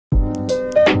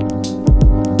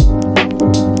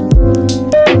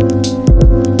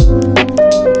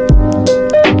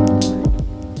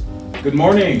Good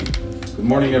morning. Good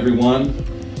morning, everyone.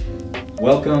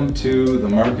 Welcome to the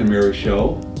Mark and Mary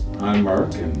Show. I'm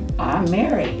Mark and I'm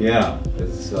Mary. Yeah,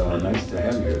 it's nice to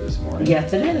have you here this morning.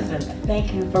 Yes, it is, and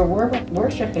thank you for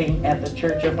worshiping at the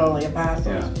Church of Holy Apostles.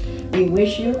 Yeah. We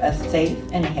wish you a safe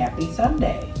and happy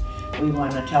Sunday. We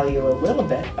want to tell you a little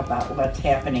bit about what's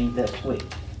happening this week.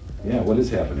 Yeah, what is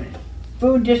happening?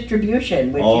 Food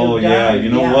distribution, which Oh you've yeah, done.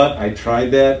 you know what? I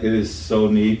tried that. It is so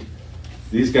neat.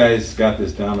 These guys got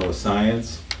this down to a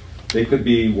science. They could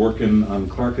be working on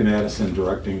Clark and Addison,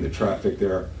 directing the traffic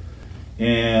there,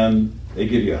 and they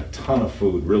give you a ton of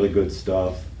food, really good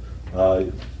stuff.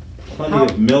 Plenty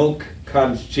of milk,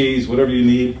 cottage cheese, whatever you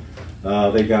need.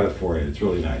 They got it for you. It's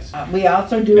really nice. We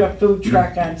also do a food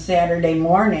truck on Saturday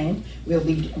morning. We'll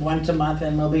be once a month,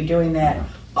 and we'll be doing that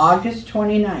August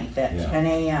 29th at 10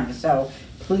 a.m. So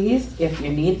please, if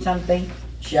you need something,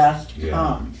 just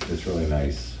come. It's really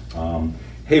nice.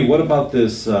 Hey, what about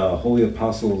this Holy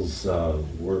Apostles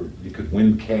where you could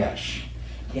win cash?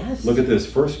 Yes. Look at this.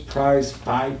 First prize,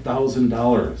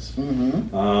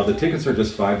 $5,000. The tickets are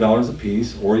just $5 a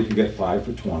piece, or you can get 5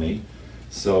 for $20.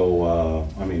 So,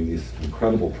 I mean, these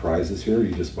incredible prizes here.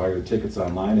 You just buy your tickets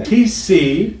online at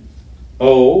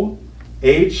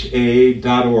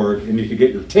TCOHA.org, and you can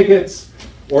get your tickets.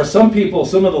 Or some of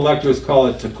the lectors call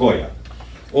it TCOHALive.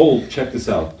 Oh, check this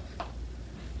out.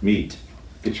 Meat.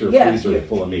 Get your freezer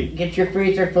full of meat. Get your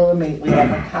freezer full of meat. We have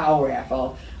a cow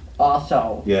raffle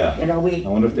also. Yeah. You know, I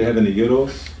wonder if they have any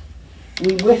gyros.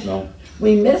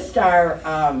 We missed our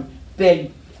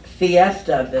big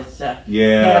fiesta this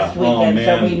past weekend,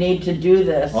 so we need to do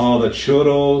this. Oh, the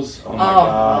churros. Oh my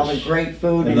gosh. All the great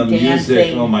food and the dancing.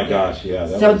 Music. Oh my gosh, yeah.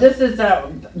 So this is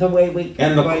the way we.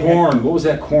 And the corn. What was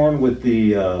that corn with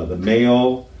the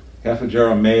mayo? Half a jar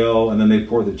of mayo, and then they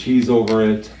pour the cheese over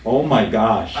it. Oh my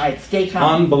gosh. All right, stay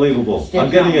calm. Unbelievable. Stay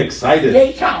I'm getting calm. excited.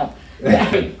 Stay calm.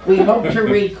 We hope to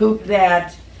recoup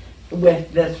that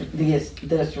with this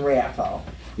raffle.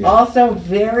 Yeah. Also,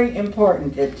 very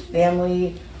important, it's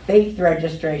family faith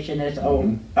registration is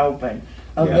open.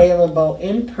 Available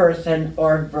in person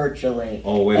or virtually.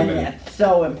 Oh, wait a minute. And that's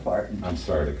so important. I'm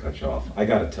sorry to cut you off. I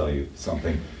got to tell you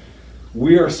something.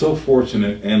 We are so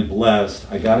fortunate and blessed.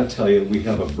 I got to tell you, we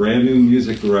have a brand new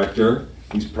music director.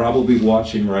 He's probably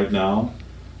watching right now.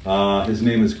 His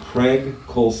name is Craig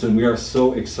Colson. We are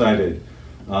so excited.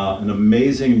 An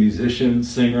amazing musician,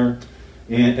 singer,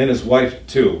 and his wife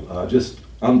too. Just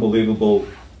unbelievable.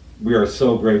 We are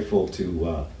so grateful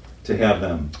to have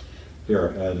them here.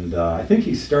 And I think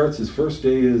he starts, his first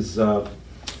day is the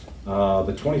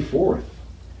 24th,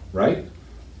 right?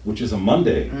 Which is a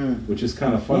Monday, which is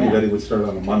kind of funny that he would start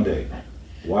on a Monday.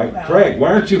 Why, Craig?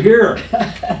 Why aren't you here?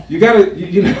 You gotta,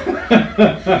 you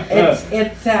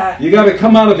gotta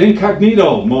come out of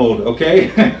incognito mode, okay?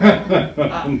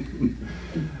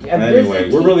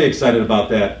 Anyway, we're really excited about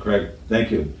that, Craig.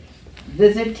 Thank you.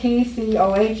 Visit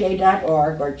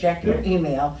TCOHA.org or check your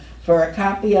email for a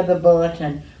copy of the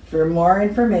bulletin for more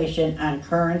information on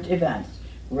current events.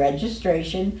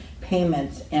 Registration,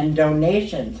 payments, and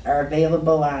donations are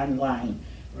available online.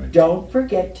 Right. Don't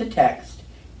forget to text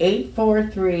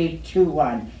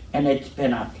 84321, and it's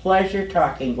been a pleasure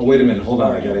talking to you. Oh, wait a minute, hold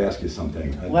on, I got to ask you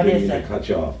something. What is it? I didn't mean to cut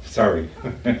you off, sorry.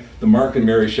 The Mark and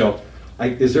Mary Show.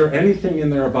 Is there anything in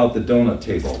there about the donut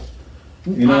table?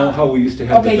 You know how we used to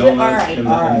have the donuts?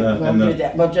 We'll do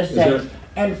that. We'll just say,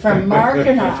 and from Mark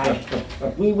and I,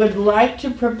 we would like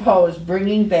to propose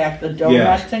bringing back the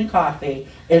donuts and coffee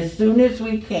as soon as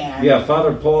we can. Yeah,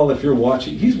 Father Paul, if you're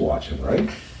watching, he's watching, right?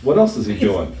 What else is he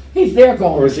doing? He's there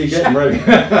going. Or is he getting ready?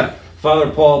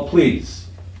 Father Paul, please.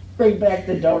 Bring back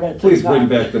the donuts. Please bring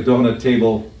back the donut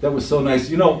table. That was so nice.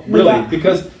 You know, really,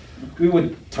 because we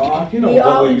would talk, you know,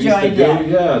 what we used to do.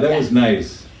 Yeah, that was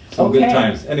nice. Some good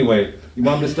times. Anyway, you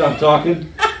want me to stop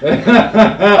talking? Oh,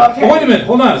 wait a minute.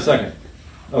 Hold on a second.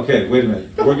 Okay, wait a minute.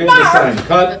 We're getting the sign.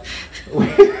 Cut.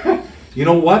 You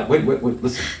know what? Wait,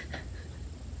 listen.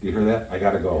 Do you hear that? I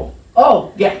gotta go.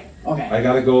 Oh, yeah. Okay. I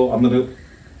gotta go. I'm gonna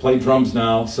play drums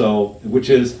now, which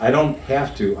is, I don't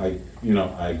have to. I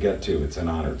get to. It's an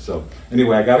honor. So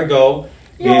anyway, I gotta go.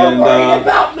 You're worried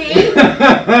about me.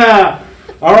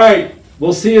 All right.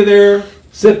 We'll see you there.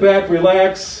 Sit back,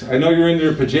 relax. I know you're in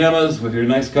your pajamas with your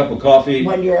nice cup of coffee.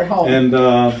 When you're at home. And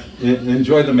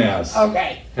enjoy the Mass.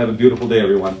 Okay. Have a beautiful day,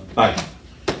 everyone. Bye. I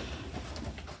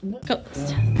don't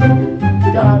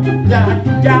know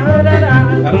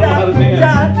how to dance.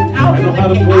 I know how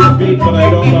to play the beat, but I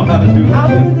don't know how to do it. I'll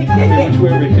do the kicking. Which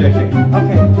way are we kicking?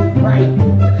 Okay. Right.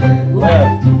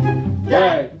 Left.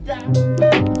 Right.